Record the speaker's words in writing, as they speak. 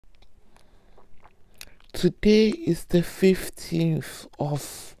Today is the 15th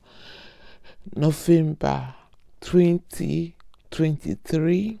of November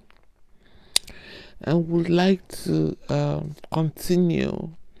 2023, and would like to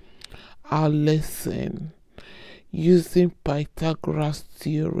continue our lesson using Pythagoras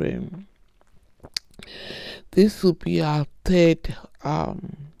Theorem. This will be our third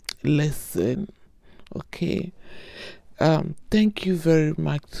lesson. Okay. Thank you very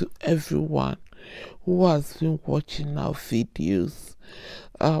much to everyone who has been watching our videos.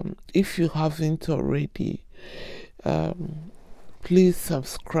 If you haven't already, please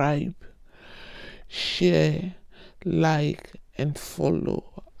subscribe, share, like, and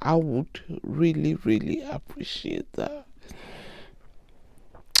follow. I would really appreciate that.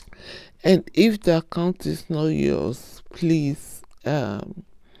 And if the account is not yours, please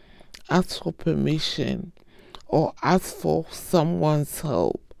ask for permission or ask for someone's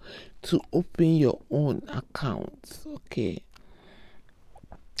help to open your own account. Okay.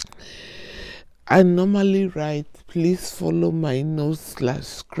 I normally write, please follow my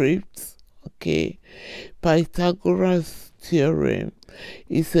notes/scripts. Okay. Pythagoras Theorem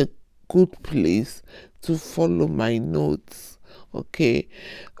is a good place to follow my notes. Okay.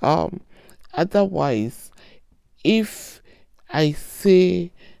 Otherwise, if I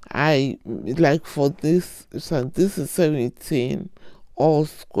say like for this, so this is 17 all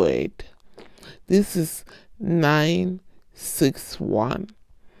squared. This is 961.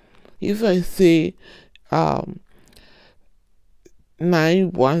 If I say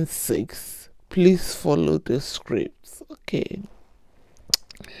 916, please follow the scripts. Okay.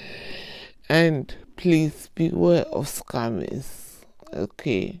 And please beware of scammers.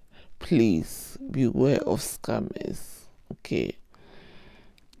 Okay. Please beware of scammers. Okay.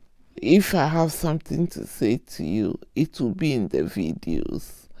 If I have something to say to you, it will be in the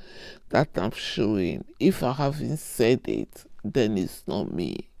videos that I'm showing. If I haven't said it, then it's not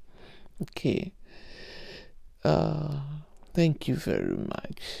me. Okay. Thank you very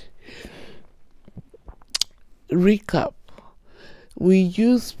much. Recap. We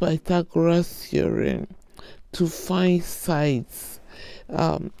use Pythagoras Theorem to find sides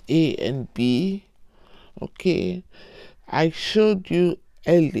A and B. Okay. I showed you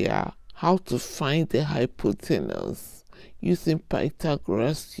earlier how to find the hypotenuse using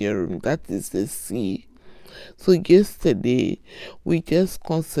Pythagoras Theorem, that is the C. So yesterday we just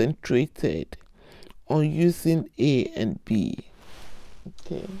concentrated on using A and B.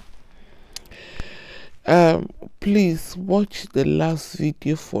 Okay. Please watch the last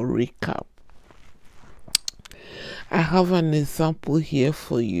video for recap. I have an example here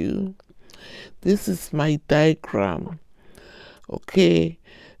for you. This is my diagram. Okay,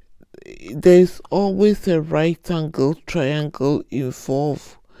 there's always a right angle triangle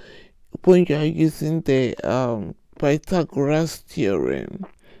involved when you are using the Pythagoras Theorem.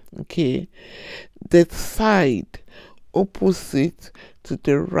 Okay, the side opposite to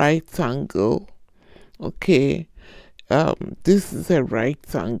the right angle. Okay, this is a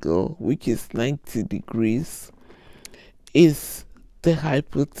right angle which is 90 degrees, is the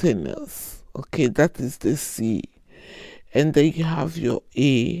hypotenuse. Okay, that is the C. And then you have your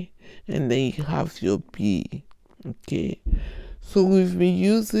A, and then you have your B. Okay, so we've been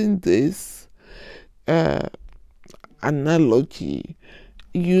using this analogy.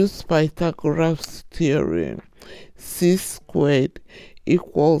 Use Pythagoras Theorem. C squared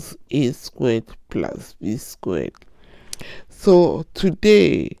equals A squared plus B squared. So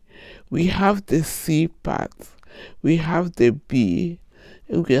today we have the C part, we have the B,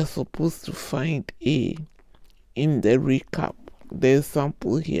 and we are supposed to find A in the recap, the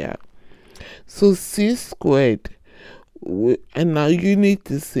example here. So C squared, and our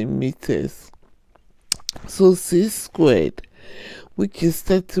unit is in meters. So C squared, which is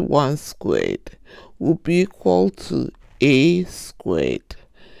 31 squared, will be equal to A squared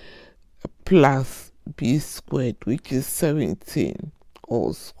plus B squared, which is 17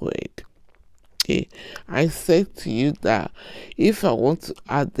 all squared. Okay, I said to you that if I want to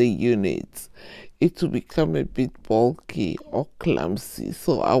add the units, it will become a bit bulky or clumsy,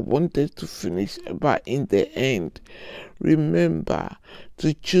 so I wanted to finish, but in the end, remember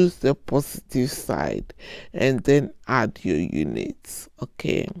to choose the positive side and then add your units.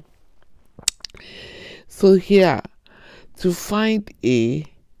 Okay, so here, to find A,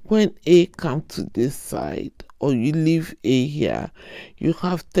 when A comes to this side, or you leave A here, you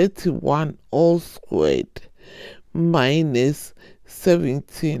have 31 all squared minus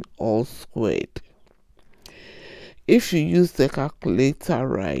 17 all squared. If you use the calculator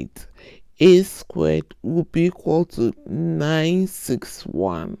right, A squared will be equal to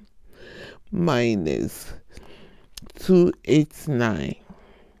 961 minus 289.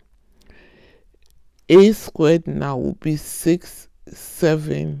 A squared now will be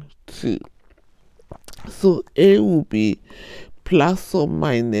 672. So A will be plus or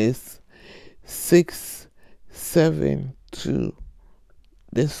minus 672,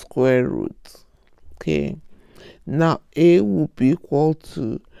 the square root. Okay, now A will be equal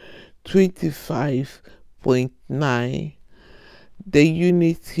to 25.9. The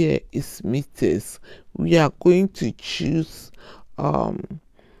unit here is meters. We are going to choose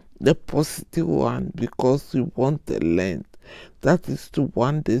the positive one because we want the length, that is to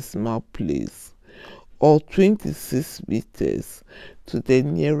 1 decimal place, or 26 meters to the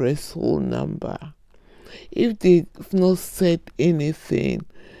nearest whole number. If they've not said anything,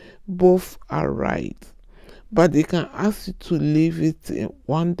 both are right, but they can ask you to leave it in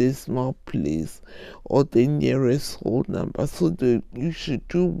 1 decimal place or the nearest whole number, so you should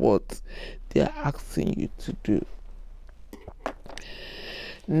do what they are asking you to do.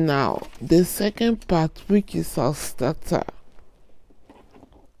 Now the second part, which is our starter,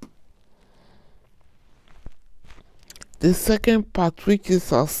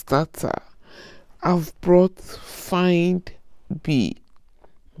 I've brought find B.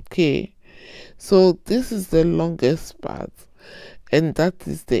 Okay, so this is the longest part, and that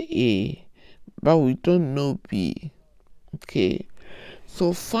is the A, but we don't know B. Okay,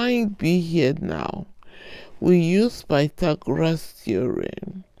 so find B here now. We use Pythagoras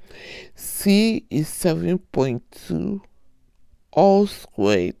Theorem. C is 7.2 all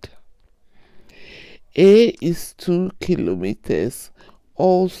squared. A is 2 kilometers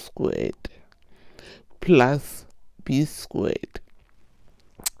all squared plus B squared.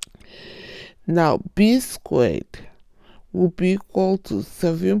 Now B squared will be equal to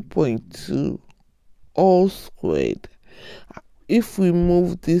 7.2 all squared. If we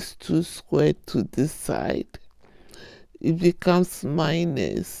move this 2 squared to this side, it becomes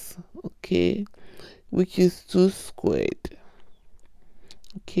minus, okay, which is 2 squared.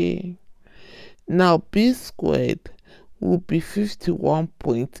 Okay, now B squared will be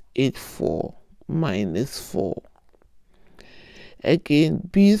 51.84 minus 4. Again,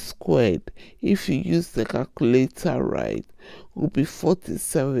 B squared, if you use the calculator right, will be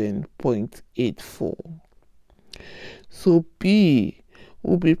 47.84. So B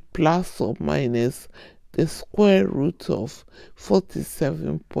will be plus or minus the square root of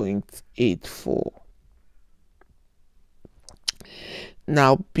 47.84.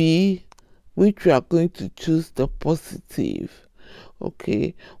 Now B, which we are going to choose the positive,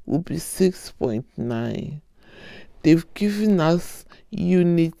 okay, will be 6.9. They've given us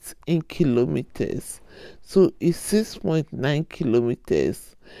units in kilometers, so it's 6.9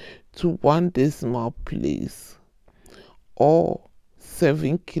 kilometers to 1 decimal place, or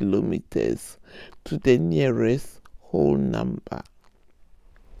 7 kilometers to the nearest whole number.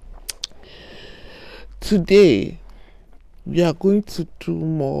 Today we are going to do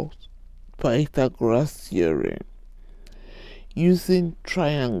more Pythagoras Theorem using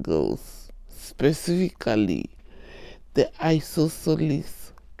triangles, specifically the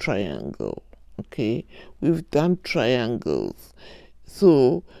isosceles triangle. Okay, we've done triangles,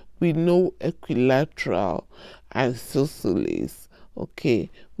 so we know equilateral, isosceles. Okay,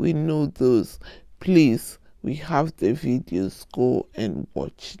 we know those. Please, we have the videos, go and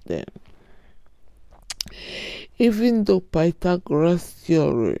watch them. Even though Pythagoras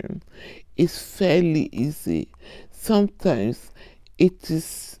Theorem is fairly easy, sometimes it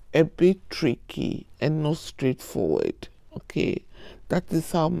is a bit tricky and not straightforward. Okay, that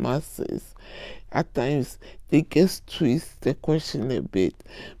is how maths is. At times they just twist the question a bit,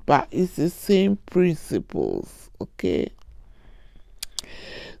 but it's the same principles. Okay,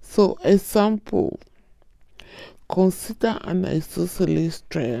 so example, consider an isosceles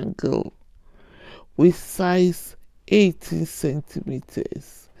triangle with size 18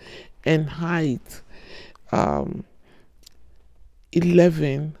 centimeters and height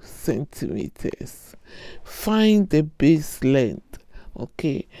 11 centimeters. Find the base length.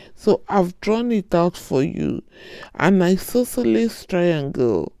 Okay, so I've drawn it out for you. An isosceles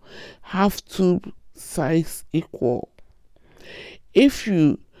triangle have two sides equal. If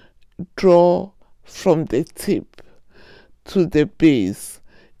you draw from the tip to the base,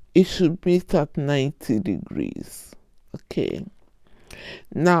 it should meet at 90 degrees. Okay,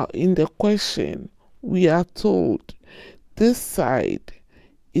 now in the question we are told this side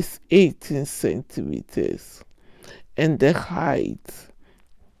is 18 centimeters and the height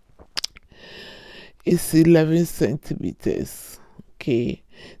is 11 centimeters. Okay,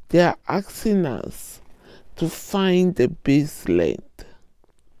 they are asking us to find the base length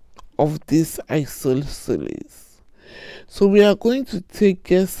of this isosceles. So we are going to take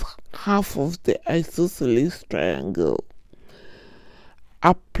just half of the isosceles triangle,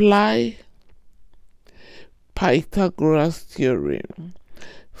 apply Pythagoras theorem,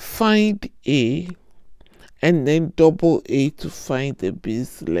 find A, and then double A to find the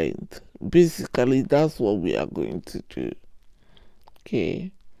base length. Basically, that's what we are going to do.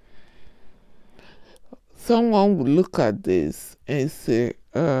 Okay. Someone will look at this and say,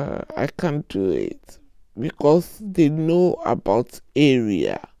 I can't do it, because they know about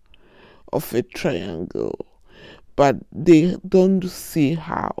area of a triangle, but they don't see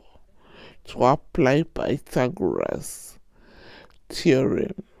how to apply Pythagoras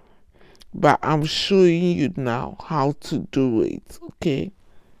theorem. But I'm showing you now how to do it, okay?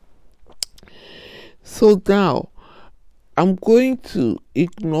 So now, I'm going to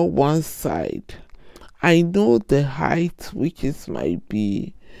ignore one side. I know the height, which is my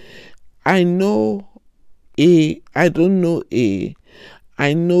B. I know A. I don't know A.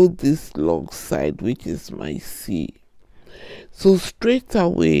 I know this log side, which is my C. So straight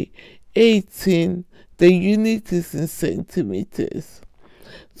away, 18, the unit is in centimeters.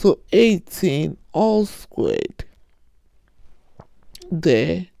 So 18 all squared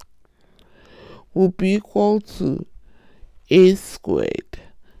there will be equal to A squared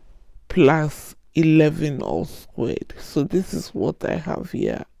plus 11 all squared. So this is what I have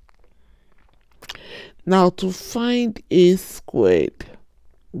here. Now to find A squared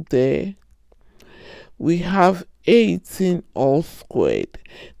there, we have 18 all squared.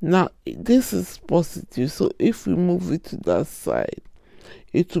 Now this is positive, so if we move it to that side,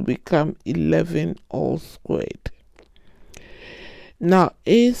 it will become 11 all squared. Now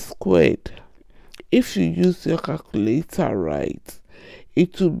A squared, if you use your calculator right,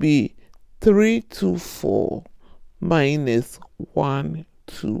 it will be 324 minus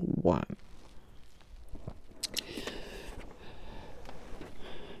 121.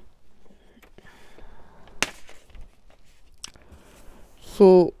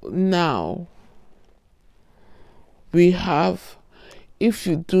 So now we have, if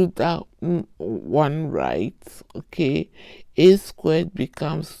you do that one right, okay, A squared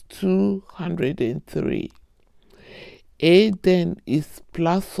becomes 203. A then is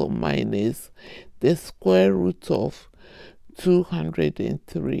plus or minus the square root of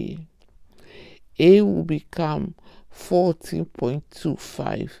 203. A will become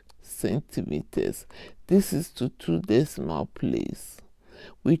 14.25 centimeters. This is to 2 decimal place.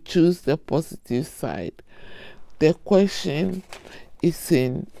 We choose the positive side. The question is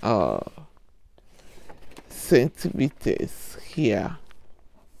in centimeters here.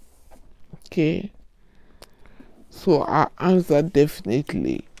 Okay. So our answer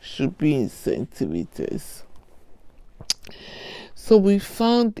definitely should be in centimeters. So we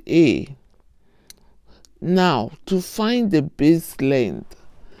found A. Now to find the base length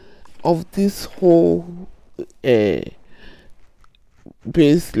of this whole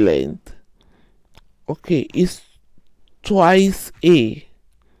base length, okay, is twice A,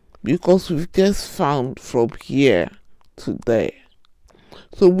 because we've just found from here to there.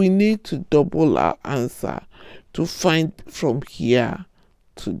 So we need to double our answer to find from here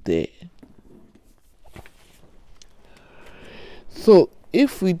to there. So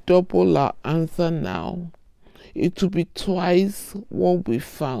if we double our answer now, it will be twice what we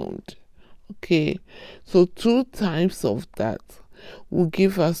found. Okay, so 2 times of that will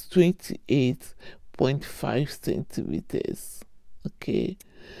give us 28.5 centimeters. Okay,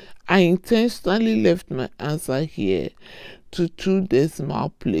 I intentionally left my answer here to 2 decimal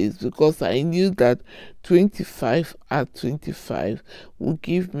place because I knew that 25 at 25 will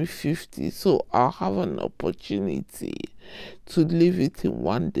give me 50, so I'll have an opportunity to leave it in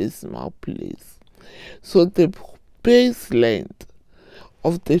 1 decimal place. So the base length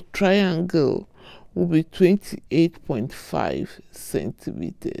of the triangle will be 28.5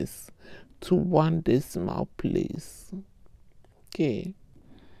 centimeters to 1 decimal place. Okay.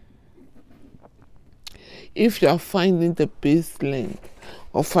 If you are finding the base length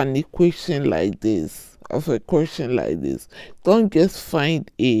of an equation like this, don't just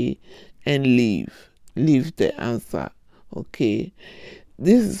find A and leave the answer. Okay,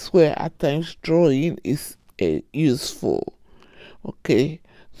 this is where at times drawing is useful. Okay,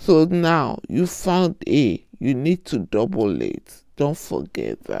 so now you found A, you need to double it. Don't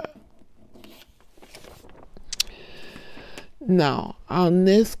forget that. Now our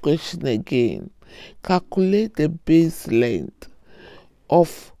next question again. Calculate the base length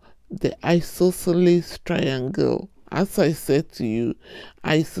of the isosceles triangle. As I said to you,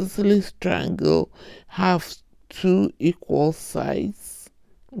 isosceles triangle have 2 equal sides.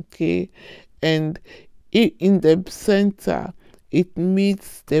 okay, and in the center it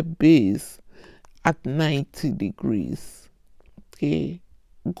meets the base at 90 degrees. Okay,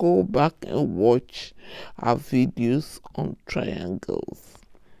 go back and watch our videos on triangles.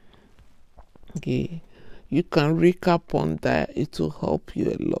 Okay, you can recap on that, it will help you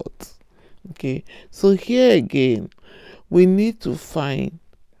a lot. Okay, so here again we need to find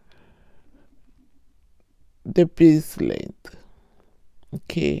the base length.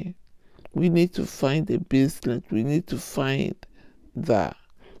 Okay, we need to find the base length, we need to find that.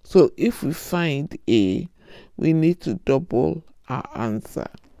 So if we find A, we need to double our answer.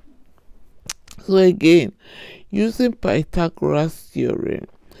 So again, using Pythagoras theorem,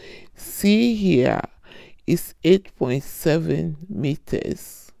 C here is 8.7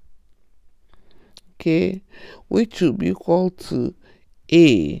 meters, okay, which will be equal to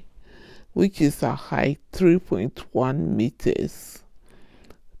A, which is a height 3.1 meters,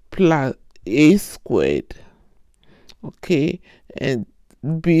 plus A squared, okay, and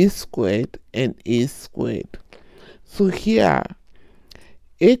B squared and A squared. So here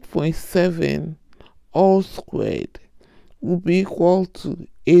 8.7 all squared will be equal to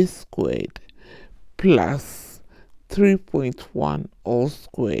A squared plus 3.1 all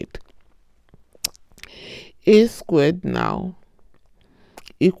squared. A squared now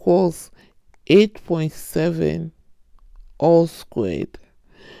equals 8.7 all squared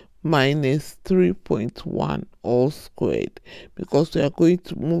minus 3.1 all squared, because we are going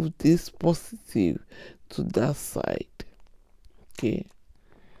to move this positive to that side. Okay,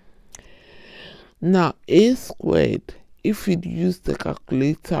 now A squared, if we use the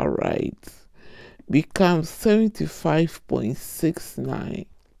calculator right, becomes 75.69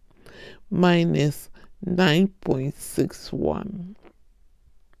 minus 9.61.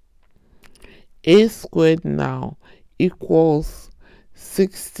 A squared now equals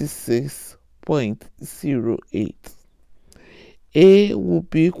 66.08. A will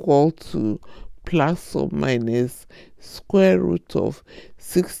be equal to plus or minus square root of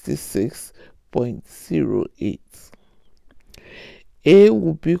 66.08. A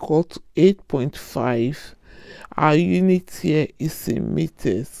will be equal to 8.5. Our unit here is in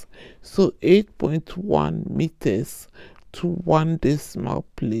meters, so 8.1 meters to 1 decimal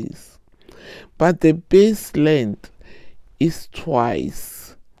place. But the base length is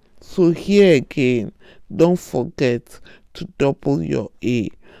twice. So here again, don't forget to double your A.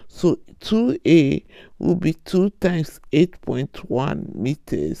 So 2A will be 2 times 8.1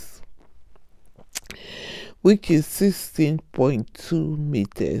 meters, which is 16.2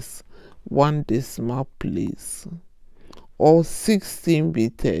 meters, 1 decimal place, or 16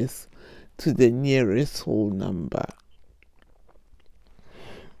 meters to the nearest whole number.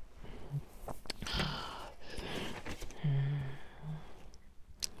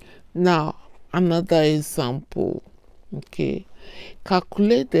 Now, another example. Okay,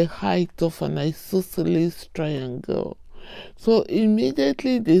 calculate the height of an isosceles triangle. So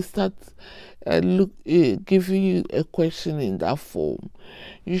immediately they start giving you a question in that form.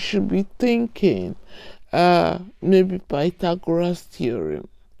 You should be thinking maybe Pythagoras theorem.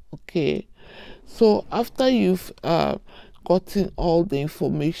 Okay, so after you've gotten all the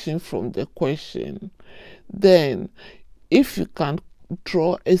information from the question, then if you can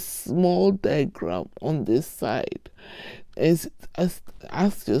draw a small diagram on this side,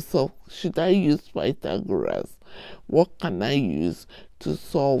 ask yourself, should I use Pythagoras? What can I use to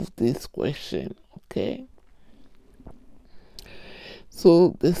solve this question? Okay,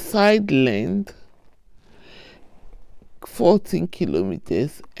 so the side length 14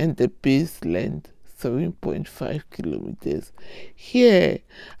 kilometers and the base length 7.5 kilometers. Here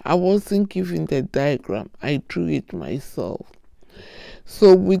I wasn't given the diagram, I drew it myself.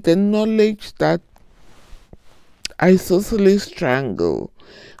 So with the knowledge that isosceles triangle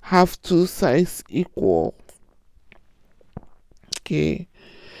have two sides equal, okay,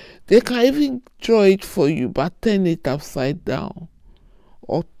 they can even draw it for you but turn it upside down,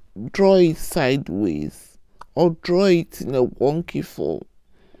 or draw it sideways, or draw it in a wonky form.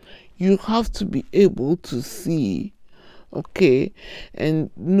 You have to be able to see, okay, and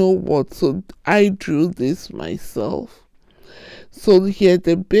know what. So I drew this myself. So here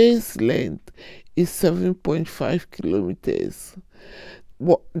the base length is 7.5 kilometers.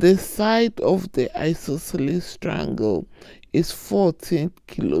 The side of the isosceles triangle is 14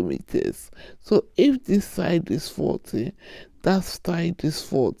 kilometers. So if this side is 14, that side is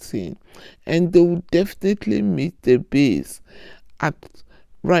 14, and they will definitely meet the base at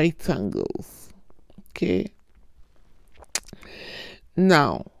right angles. Okay,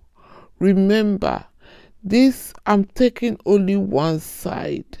 now remember This, I'm taking only one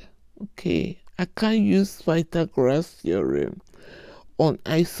side. Okay, I can't use Pythagoras theorem on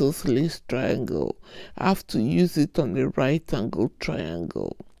isosceles triangle. I have to use it on the right angle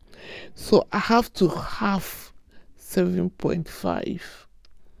triangle. So I have to half 7.5,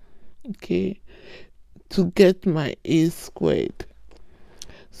 okay, to get my a squared.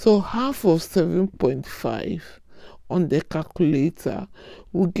 So half of 7.5 on the calculator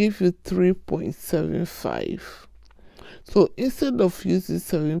will give you 3.75. So instead of using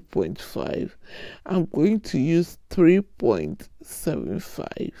 7.5, I'm going to use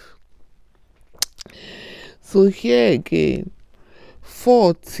 3.75. So here again,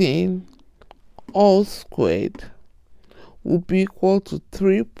 14 all squared will be equal to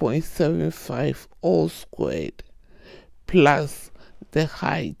 3.75 all squared plus the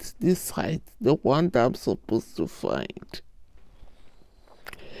height, this height, the one that I'm supposed to find.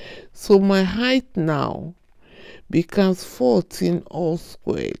 So my height now becomes 14 all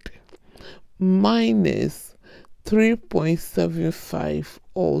squared minus 3.75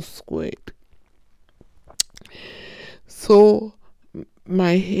 all squared. So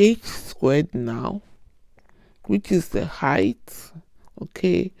my h squared now, which is the height,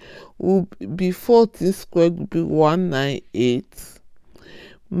 okay, will be 14 squared will be 198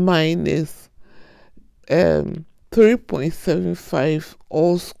 minus 3.75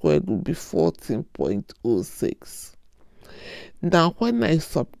 all squared will be 14.06. Now when I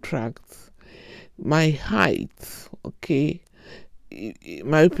subtract my height, okay,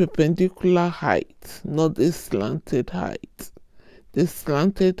 my perpendicular height, not the slanted height. The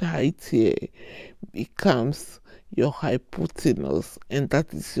slanted height here becomes your hypotenuse, and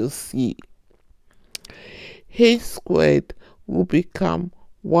that is your C. H squared will become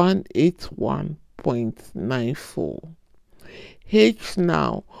 181.94. H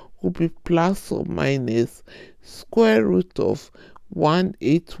now will be plus or minus square root of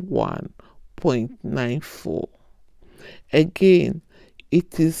 181.94. Again,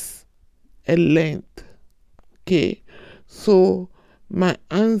 it is a length. Okay, so my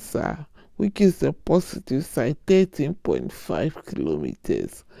answer, which is the positive side, 13.5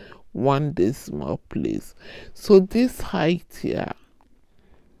 kilometers, 1 decimal place. So this height here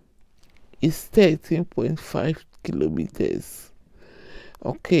is 13.5 kilometers.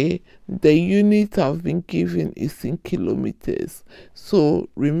 Okay, the unit I've been given is in kilometers. So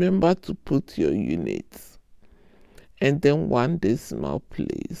remember to put your units and then 1 decimal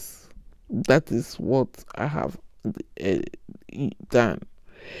place. That is what I have done.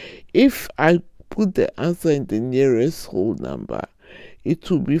 If I put the answer in the nearest whole number, it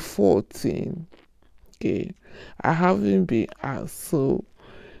will be 14. Okay, I haven't been asked, so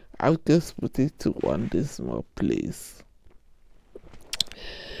I'll just put it to 1 decimal place.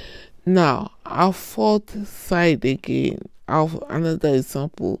 Now, our fourth side again, another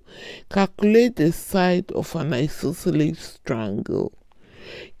example. Calculate the side of an isosceles triangle,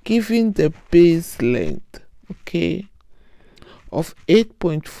 given the base length, okay, of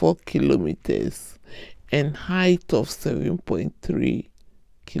 8.4 kilometers and height of 7.3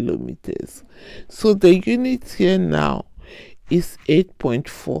 kilometers. So the unit here now is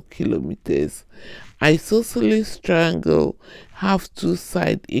 8.4 kilometers. Isosceles triangle have two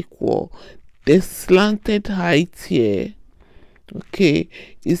sides equal. The slanted height here, okay,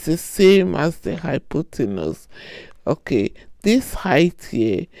 is the same as the hypotenuse. Okay, this height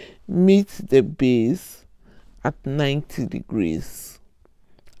here meets the base at 90 degrees.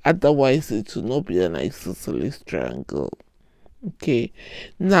 Otherwise, it will not be an isosceles triangle. Okay,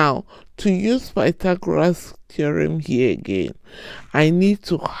 now to use Pythagoras theorem here again, I need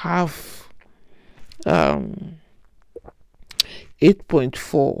to have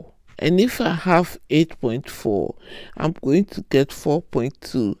 8.4, and if I have 8.4, I'm going to get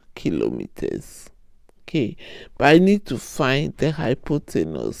 4.2 kilometers. Okay, but I need to find the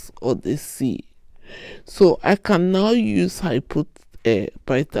hypotenuse or the C. So I can now use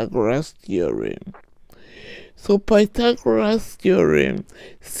Pythagoras theorem. So Pythagoras theorem,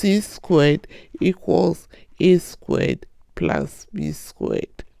 c squared equals a squared plus b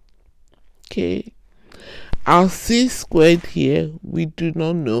squared. Okay, our c squared here, we do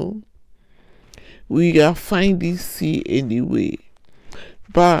not know. We are finding c anyway,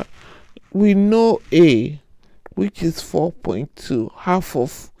 but we know a, which is 4.2, half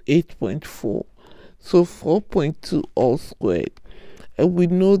of 8.4, so 4.2 all squared. And we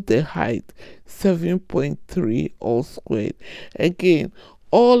know the height, 7.3 all squared. Again,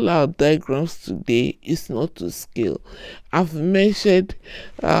 all our diagrams today is not to scale. I've measured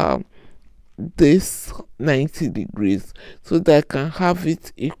this 90 degrees so that I can have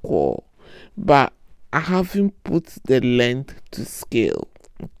it equal, but I haven't put the length to scale.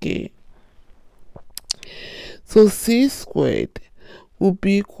 Okay, so c squared will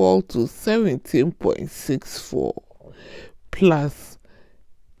be equal to 17.64 plus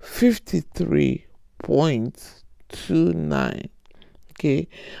 53.29. Okay,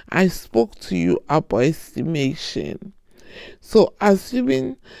 I spoke to you about estimation. So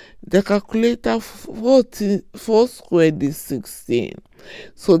assuming the calculator 4 squared is 16,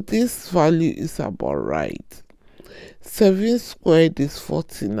 so this value is about right. 7 squared is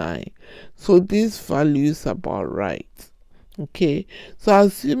 49, so this value is about right. Okay, so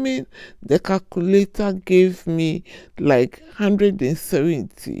assuming the calculator gave me like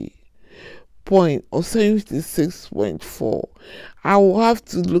 170 point or 76.4, I will have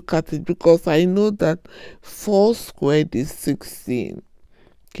to look at it because I know that 4 squared is 16.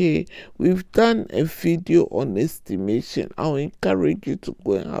 Okay, we've done a video on estimation. I'll encourage you to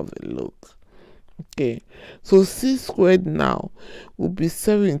go and have a look. Okay, so c squared now will be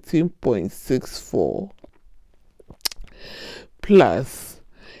 17.64 plus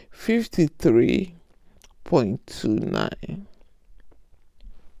 53.29.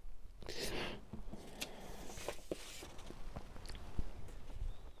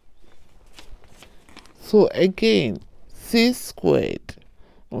 So again, c squared,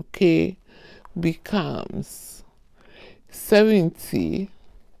 okay, becomes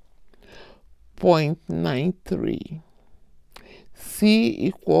 70.93. C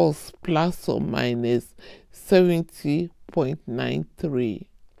equals plus or minus 70.93.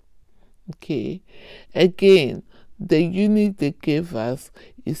 Okay, again, the unit they gave us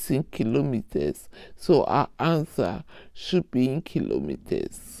is in kilometers, so our answer should be in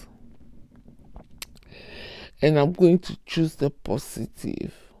kilometers. And I'm going to choose the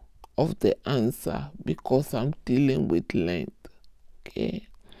positive of the answer because I'm dealing with length, okay,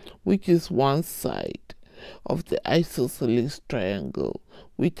 which is one side of the isosceles triangle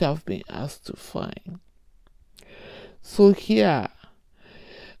which I've been asked to find. So here,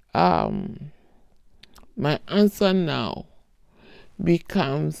 my answer now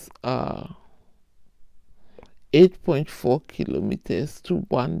becomes 8.4 kilometers to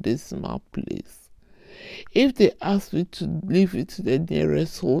 1 decimal place. If they ask me to leave it to the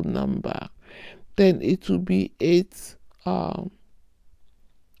nearest whole number, then it will be 8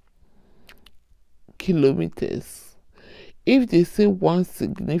 kilometers. If they say one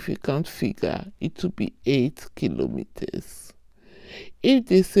significant figure, it will be 8 kilometers. If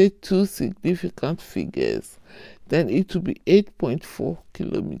they say two significant figures, then it will be 8.4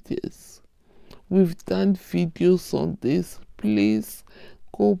 kilometers. We've done videos on this. Please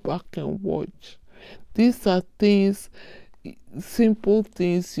go back and watch. These are things, simple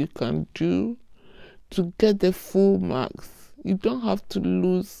things you can do to get the full marks. You don't have to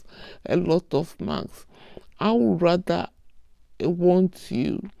lose a lot of marks. I would rather want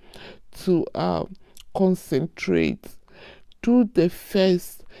you to concentrate, do the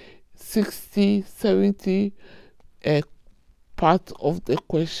first 60, 70 part of the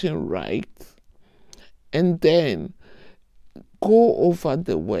question right, and then go over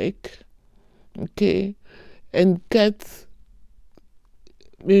the work, okay, and get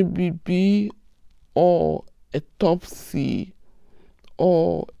maybe B or a top C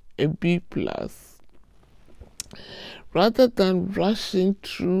or a B plus, rather than rushing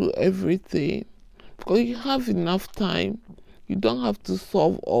through everything, because you have enough time. You don't have to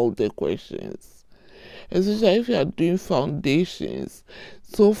solve all the questions, especially if you are doing foundations.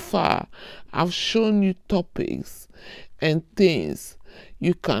 So far, I've shown you topics and things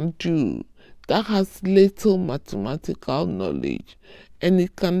you can do that has little mathematical knowledge, and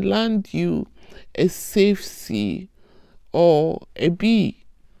it can land you a safe C or a B.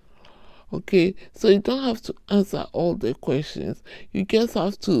 Okay, so you don't have to answer all the questions. You just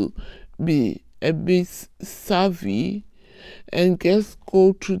have to be a bit savvy and just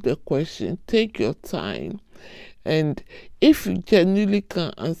go through the question. Take your time, and if you genuinely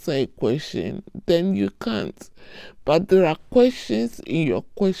can't answer a question, then you can't. But there are questions in your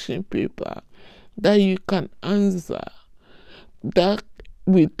question paper that you can answer that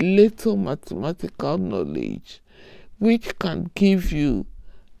with little mathematical knowledge, which can give you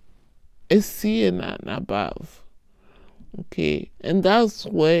a C and above. Okay, and that's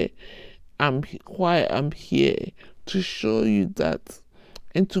why I'm here, to show you that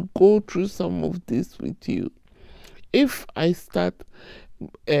and to go through some of this with you. If I start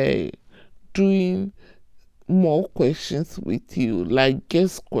doing more questions with you, like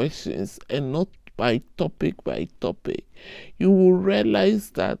guess questions and not by topic, you will realize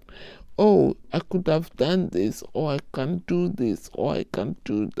that, oh, I could have done this, or I can do this, or I can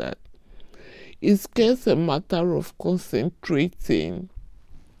do that. It's just a matter of concentrating,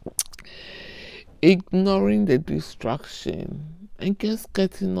 ignoring the distraction, and just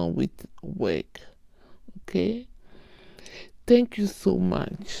getting on with work. Okay? Thank you so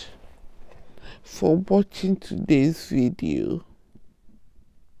much for watching today's video.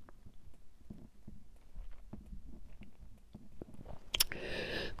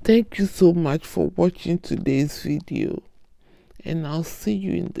 Thank you so much for watching today's video, and I'll see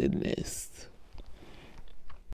you in the next.